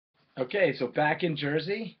Okay, so back in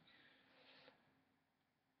Jersey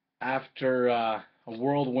after a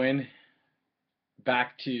whirlwind,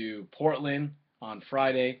 back to Portland on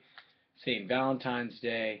Friday, St. Valentine's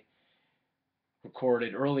Day,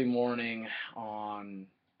 recorded early morning on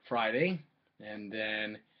Friday, and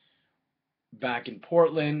then back in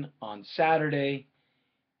Portland on Saturday,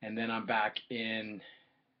 and then I'm back in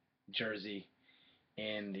Jersey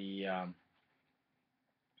in the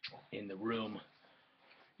room.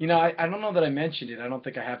 I don't know that I mentioned it. I don't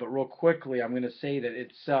think I have, but real quickly, I'm going to say that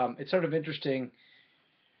it's sort of interesting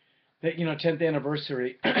that 10th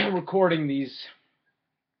anniversary recording these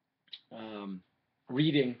um,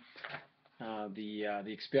 reading the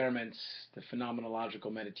experiments, the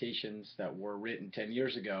phenomenological meditations that were written 10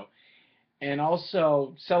 years ago, and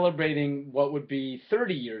also celebrating what would be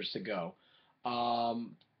 30 years ago.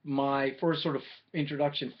 My first sort of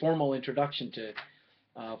formal introduction to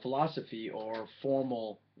philosophy, or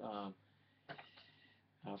formal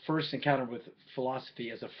first encounter with philosophy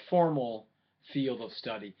as a formal field of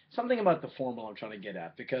study. Something about the formal I'm trying to get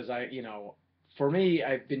at, because for me,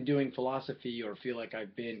 I've been doing philosophy, or feel like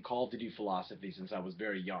I've been called to do philosophy since I was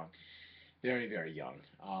very young, very, very young.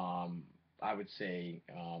 I would say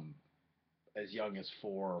as young as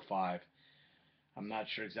 4 or 5. I'm not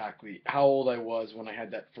sure exactly how old I was when I had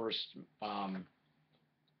that first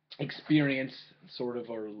experience, sort of,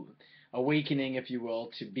 or awakening, if you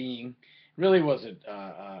will, to being. Really was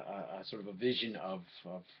a sort of a vision of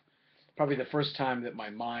probably the first time that my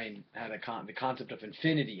mind had the concept of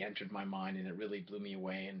infinity entered my mind, and it really blew me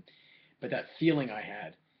away. But that feeling I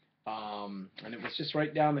had, and it was just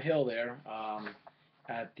right down the hill there,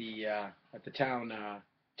 at the town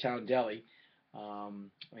deli,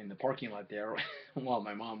 in the parking lot there, while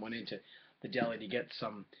my mom went into the deli to get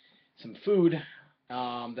some food,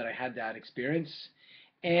 that I had that experience.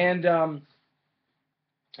 And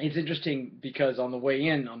it's interesting because on the way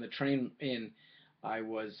in, on the train in, I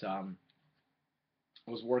was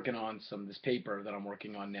working on this paper that I'm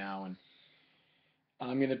working on now, and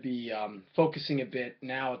I'm going to be focusing a bit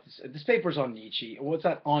now. This paper's on Nietzsche. Well, it's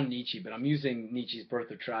not on Nietzsche, but I'm using Nietzsche's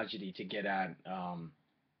Birth of Tragedy to get at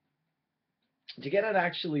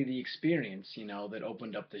actually the experience, that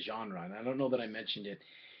opened up the genre. And I don't know that I mentioned it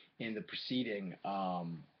in the preceding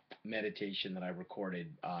meditation that I recorded.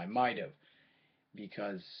 I might have,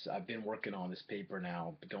 because I've been working on this paper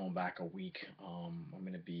now, going back a week. I'm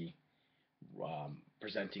going to be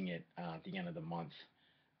presenting it at the end of the month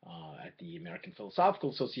at the American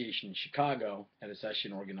Philosophical Association in Chicago, at a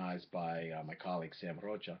session organized by my colleague Sam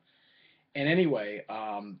Rocha. And anyway,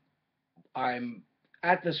 I'm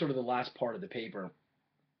at the sort of the last part of the paper,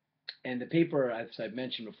 and the paper, as I've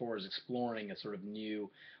mentioned before, is exploring a sort of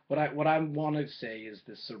new, what I want to say is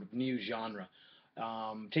this sort of new genre,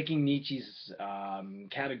 taking Nietzsche's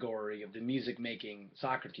category of the music-making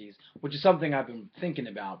Socrates, which is something I've been thinking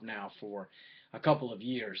about now for a couple of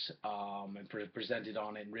years, and presented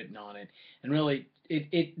on it and written on it. And really,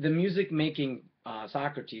 the music-making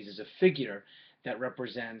Socrates is a figure that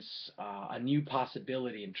represents a new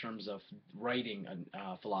possibility in terms of writing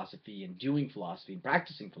philosophy, and doing philosophy, and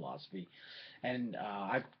practicing philosophy. And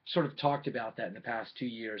I've sort of talked about that in the past 2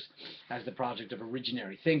 years as the project of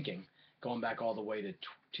originary thinking, going back all the way to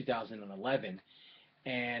 2011.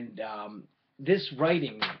 And this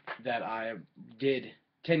writing that I did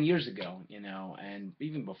 10 years ago, and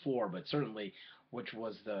even before, but certainly, which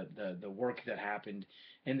was the work that happened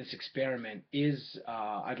in this experiment, is,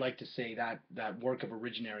 I'd like to say, that work of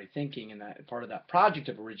originary thinking, and that part of that project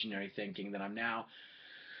of originary thinking that I'm now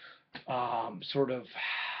sort of,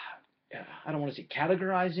 I don't want to say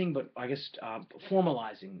categorizing, but I guess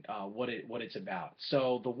formalizing what it's about.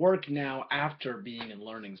 So the work now, after Being and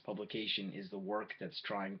Learning's publication, is the work that's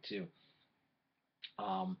trying to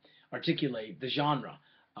articulate the genre.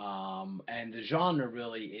 And the genre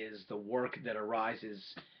really is the work that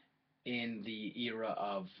arises in the era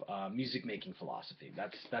of music-making philosophy.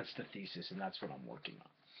 That's the thesis, and that's what I'm working on.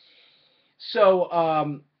 So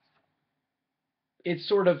it's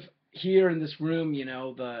sort of here in this room,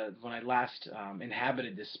 when I last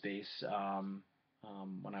inhabited this space,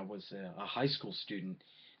 when I was a high school student.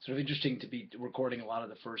 Sort of interesting to be recording a lot of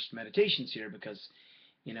the first meditations here, because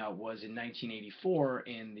it was in 1984,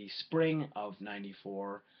 in the spring of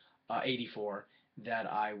 84, that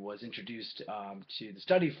I was introduced to the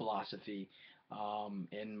study of philosophy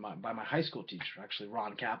by my high school teacher, actually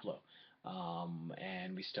Ron Kaplow.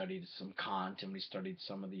 And we studied some Kant, and we studied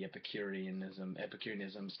some of the Epicureanism,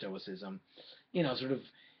 Stoicism, sort of,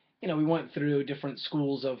 we went through different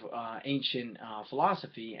schools of ancient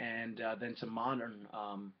philosophy, and then some modern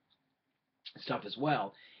stuff as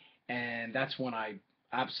well. And that's when I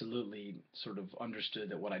absolutely sort of understood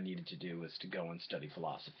that what I needed to do was to go and study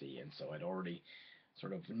philosophy, and so I'd already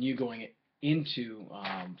sort of knew going into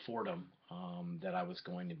Fordham that I was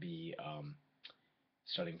going to be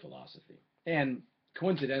studying philosophy. And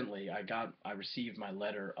coincidentally, I received my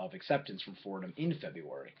letter of acceptance from Fordham in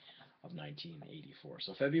February of 1984.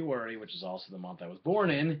 So February, which is also the month I was born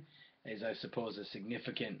in, is I suppose a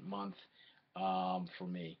significant month for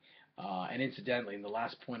me. And incidentally, and the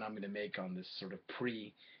last point I'm going to make on this sort of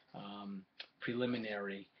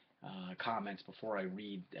preliminary comments before I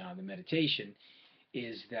read the meditation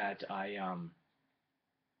is that I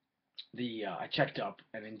checked up,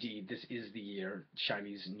 and indeed, this is the year,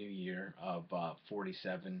 Chinese New Year of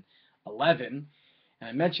 4711. And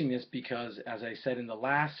I mention this because, as I said in the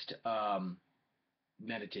last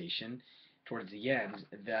meditation, towards the end,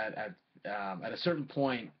 that at a certain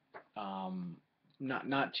point,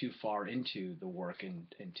 not too far into the work in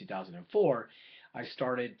 2004, I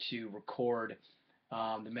started to record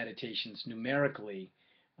the meditations numerically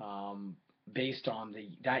based on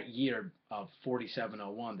that year of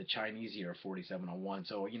 4701, the Chinese year of 4701.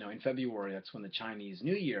 So, in February, that's when the Chinese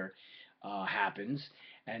New Year happens.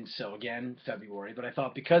 And so, again, February. But I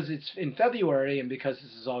thought because it's in February and because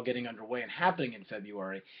this is all getting underway and happening in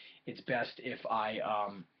February, it's best if I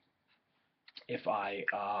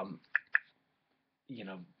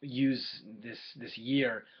use this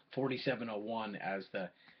year 4701 as the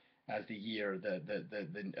year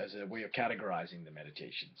as a way of categorizing the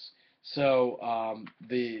meditations. So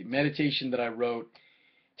the meditation that I wrote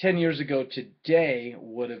 10 years ago today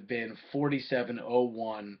would have been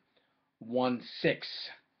 4701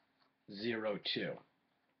 1602.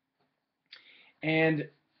 And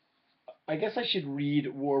I guess I should read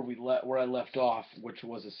where I left off, which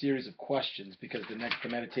was a series of questions, because the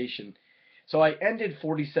meditation. So I ended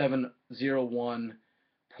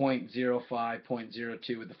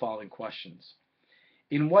 4701.05.02 with the following questions.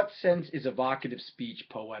 In what sense is evocative speech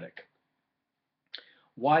poetic?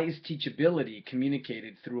 Why is teachability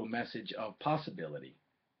communicated through a message of possibility?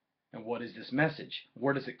 And what is this message?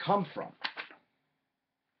 Where does it come from?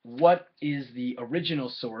 What is the original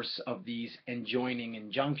source of these enjoining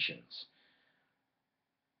injunctions?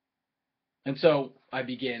 And so I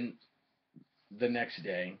begin the next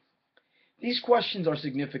day. These questions are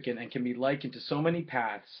significant and can be likened to so many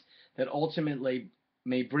paths that ultimately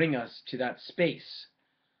may bring us to that space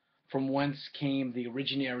from whence came the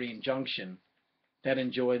originary injunction that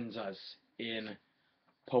enjoins us in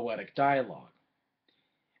poetic dialogue.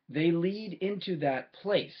 They lead into that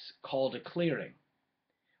place called a clearing,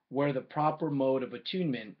 where the proper mode of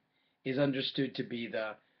attunement is understood to be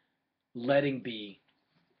the letting be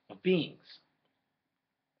of beings.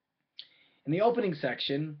 In the opening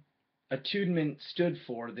section, attunement stood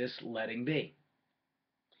for this letting be.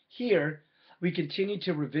 Here, we continue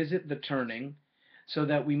to revisit the turning so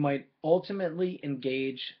that we might ultimately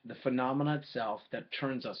engage the phenomena itself that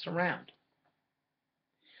turns us around.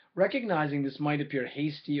 Recognizing this might appear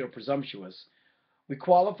hasty or presumptuous, we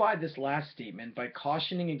qualify this last statement by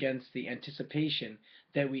cautioning against the anticipation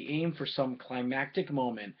that we aim for some climactic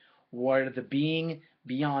moment where the being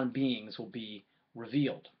beyond beings will be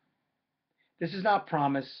revealed. This is not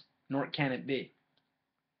promise, nor can it be.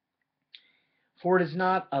 For it is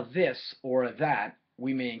not a this or a that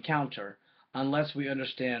we may encounter unless we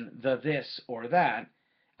understand the this or that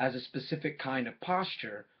as a specific kind of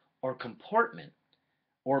posture or comportment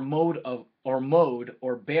or mode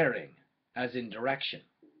or bearing, as in direction.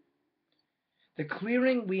 The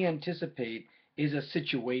clearing we anticipate is a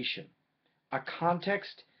situation, a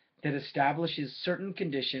context that establishes certain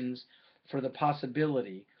conditions for the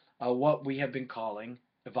possibility of what we have been calling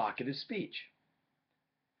evocative speech.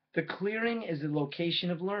 The clearing is the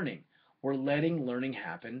location of learning, where letting learning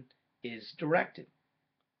happen is directed.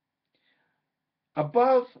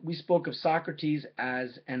 Above, we spoke of Socrates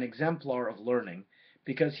as an exemplar of learning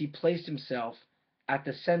because he placed himself at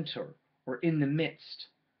the center or in the midst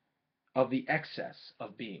of the excess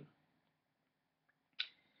of being.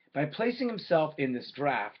 By placing himself in this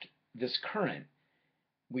draft, this current,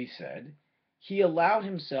 we said, he allowed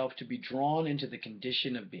himself to be drawn into the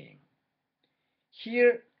condition of being.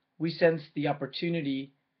 Here we sense the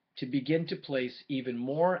opportunity to begin to place even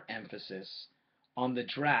more emphasis on the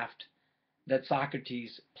draft that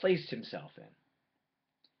Socrates placed himself in.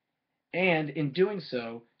 And in doing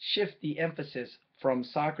so, shift the emphasis from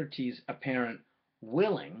Socrates' apparent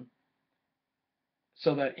willing,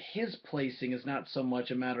 so that his placing is not so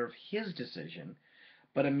much a matter of his decision,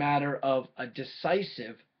 but a matter of a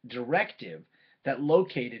decisive directive that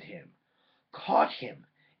located him, caught him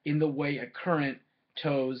in the way a current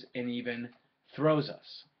tows and even throws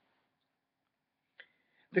us.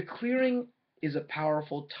 The clearing is a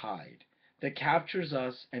powerful tide that captures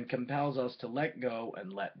us and compels us to let go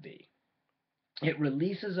and let be. It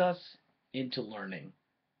releases us into learning,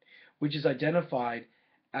 which is identified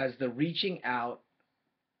as the reaching out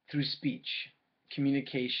through speech,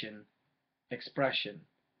 communication, expression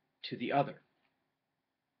to the other.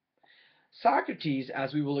 Socrates,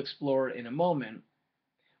 as we will explore in a moment,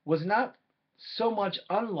 was not so much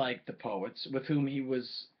unlike the poets with whom he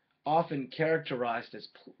was often characterized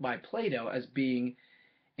by Plato as being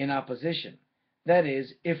in opposition. That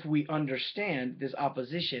is, if we understand this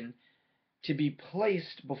opposition to be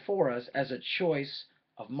placed before us as a choice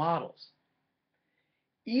of models.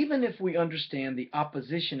 Even if we understand the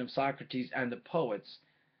opposition of Socrates and the poets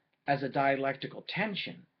as a dialectical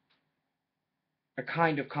tension, a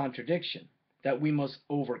kind of contradiction that we must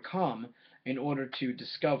overcome in order to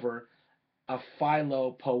discover a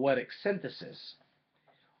philo-poetic synthesis,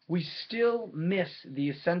 we still miss the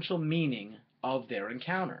essential meaning of their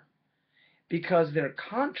encounter, because their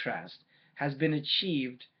contrast has been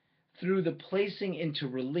achieved through the placing into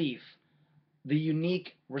relief the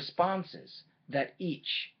unique responses that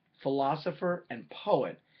each philosopher and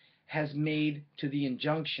poet has made to the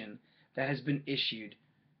injunction that has been issued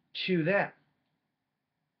to them.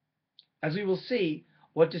 As we will see,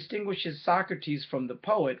 what distinguishes Socrates from the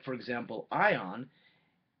poet, for example, Ion,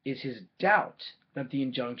 is his doubt that the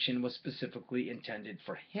injunction was specifically intended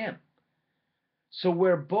for him. So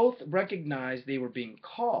where both recognized they were being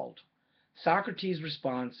called, Socrates'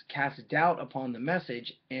 response cast doubt upon the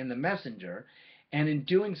message and the messenger, and in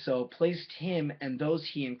doing so placed him and those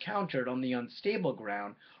he encountered on the unstable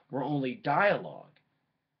ground where only dialogue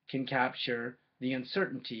can capture the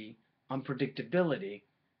uncertainty, unpredictability,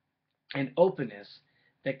 and openness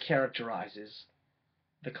that characterizes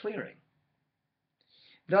the clearing.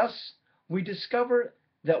 Thus, we discover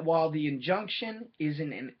that while the injunction is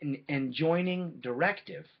an enjoining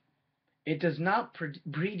directive, it does not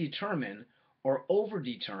predetermine or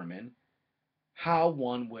overdetermine how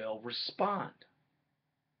one will respond.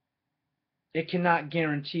 It cannot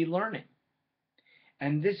guarantee learning.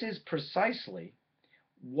 And this is precisely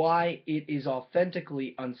why it is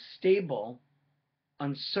authentically unstable,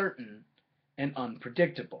 uncertain, and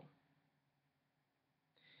unpredictable.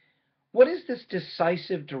 What is this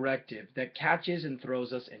decisive directive that catches and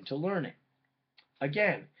throws us into learning?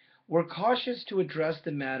 Again, we're cautious to address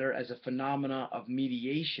the matter as a phenomena of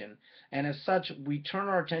mediation, and as such, we turn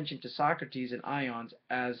our attention to Socrates and Ions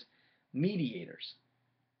as mediators.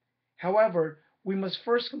 However, we must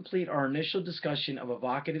first complete our initial discussion of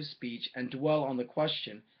evocative speech and dwell on the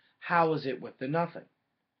question, how is it with the nothing?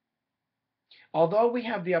 Although we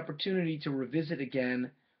have the opportunity to revisit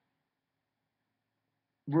again,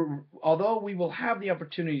 although we will have the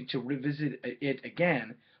opportunity to revisit it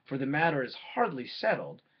again, for the matter is hardly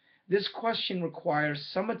settled, this question requires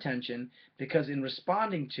some attention because in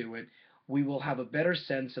responding to it, we will have a better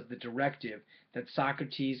sense of the directive that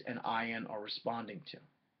Socrates and Ion are responding to.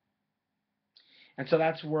 And so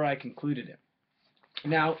that's where I concluded it.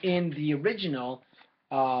 Now, in the original,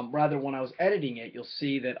 rather when I was editing it, you'll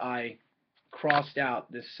see that I crossed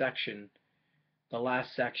out this section, the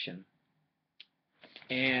last section,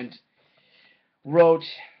 and wrote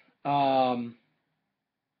a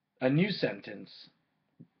new sentence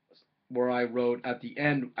where I wrote at the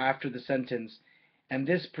end, after the sentence, and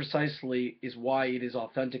this precisely is why it is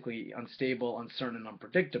authentically unstable, uncertain, and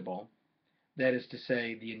unpredictable. That is to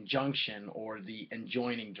say, the injunction or the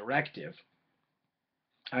enjoining directive.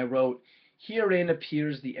 I wrote, herein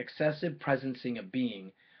appears the excessive presencing of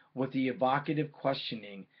being with the evocative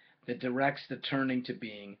questioning that directs the turning to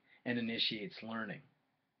being and initiates learning.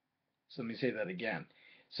 So let me say that again.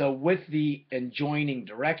 So with the enjoining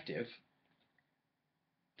directive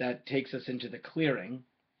that takes us into the clearing,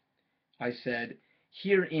 I said,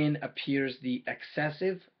 herein appears the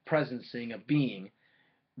excessive presencing of being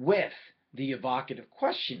with the evocative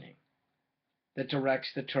questioning that directs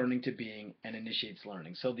the turning to being and initiates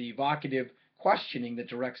learning. So the evocative questioning that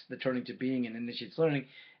directs the turning to being and initiates learning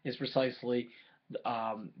is precisely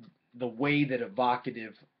the way that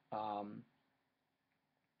evocative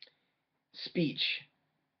speech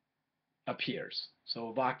appears. So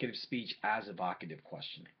evocative speech as evocative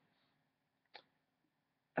questioning.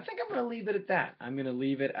 I think I'm going to leave it at that. I'm going to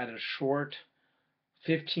leave it at a short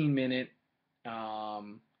 15-minute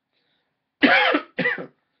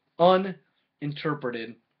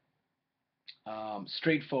uninterpreted,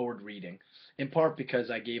 straightforward reading, in part because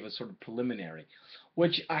I gave a sort of preliminary,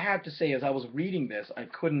 which I have to say, as I was reading this, I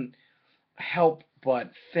couldn't help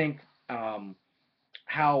but think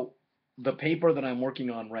how the paper that I'm working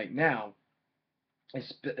on right now,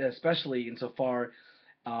 especially insofar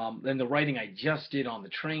than the writing I just did on the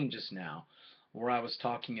train just now, where I was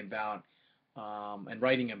talking about and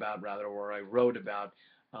writing about rather, or I wrote about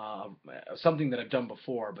uh, something that I've done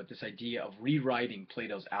before, but this idea of rewriting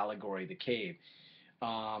Plato's allegory, The Cave.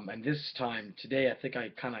 And this time today, I think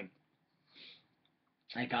I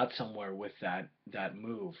got somewhere with that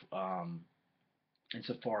move,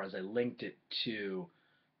 insofar as I linked it to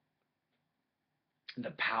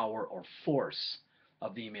the power or force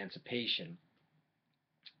of the emancipation,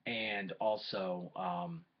 and also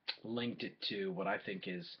linked it to what I think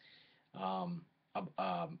is um,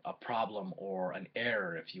 a problem or an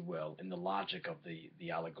error, if you will, in the logic of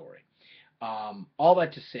the allegory. All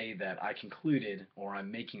that to say that I concluded, or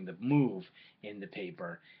I'm making the move in the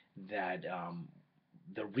paper, that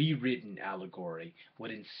the rewritten allegory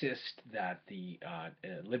would insist that the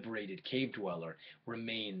liberated cave dweller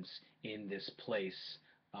remains in this place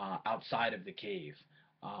outside of the cave.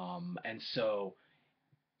 And so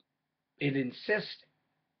it insists,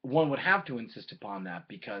 one would have to insist upon that,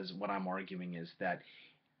 because what I'm arguing is that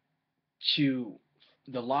to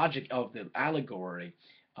the logic of the allegory,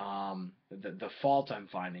 the fault I'm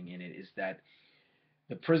finding in it is that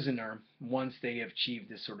the prisoner, once they have achieved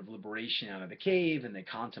this sort of liberation out of the cave and they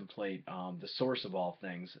contemplate the source of all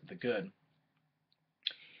things, the good,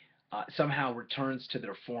 somehow returns to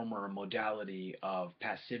their former modality of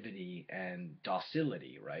passivity and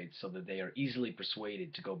docility, right? So that they are easily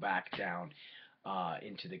persuaded to go back down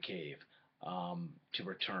into the cave, to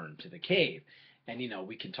return to the cave. And,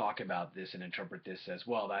 we can talk about this and interpret this as,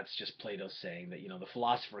 well, that's just Plato saying that, the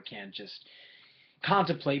philosopher can't just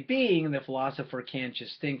contemplate being, and the philosopher can't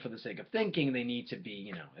just think for the sake of thinking. They need to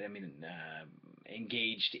be,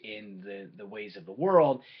 engaged in the ways of the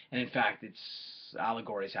world. And in fact, it's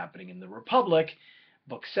allegories happening in the Republic,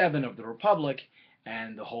 book 7 of the Republic,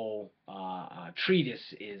 and the whole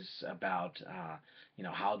treatise is about,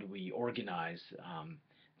 how do we organize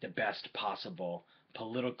the best possible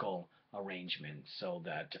political arrangement so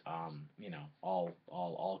that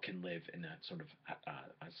all can live in a sort of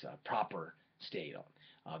as a proper state,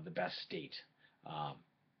 the best state. Um,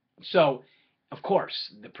 so, of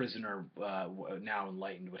course, the prisoner, now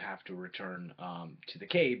enlightened, would have to return to the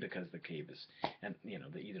cave, because the cave is, and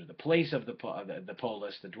either the place of the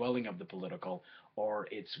polis, the dwelling of the political, or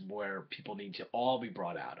it's where people need to all be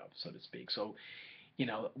brought out of, so to speak. So,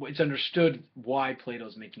 it's understood why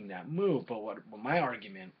Plato's making that move. But what my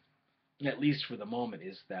argument, at least for the moment,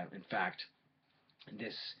 is that in fact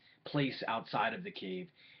this place outside of the cave,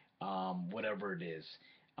 whatever it is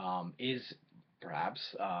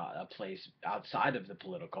perhaps a place outside of the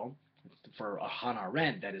political. For Hannah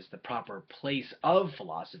Arendt, that is the proper place of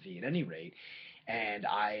philosophy at any rate. And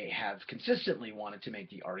I have consistently wanted to make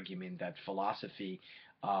the argument that philosophy,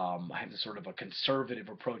 I have a sort of a conservative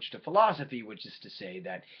approach to philosophy, which is to say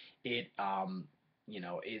that it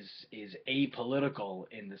is apolitical,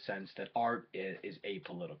 in the sense that art is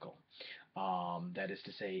apolitical. That is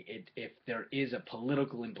to say, if there is a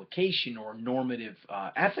political implication or normative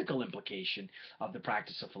ethical implication of the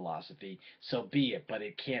practice of philosophy, so be it, but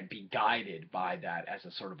it can't be guided by that as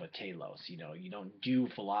a sort of a telos. You don't do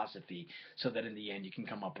philosophy so that in the end you can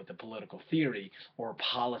come up with a political theory or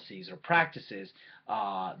policies or practices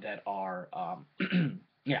that are,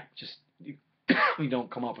 yeah, just, you don't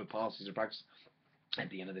come up with policies or practices at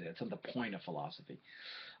the end of the day. That's not the point of philosophy.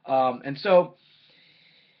 And so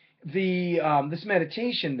this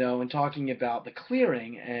meditation, though, and talking about the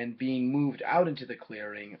clearing and being moved out into the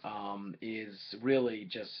clearing, is really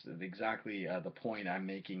just exactly the point I'm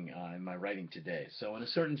making in my writing today. So in a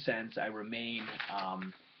certain sense, I remain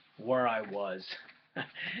where I was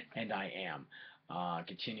and I am,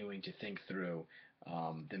 continuing to think through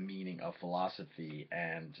the meaning of philosophy,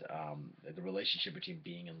 and the relationship between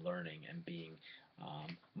being and learning, and being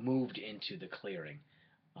moved into the clearing.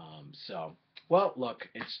 Well, look,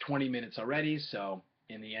 it's 20 minutes already, so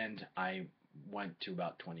in the end, I went to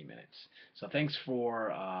about 20 minutes. So thanks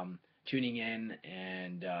for tuning in,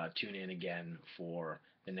 and tune in again for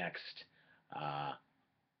the next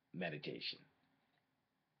meditation.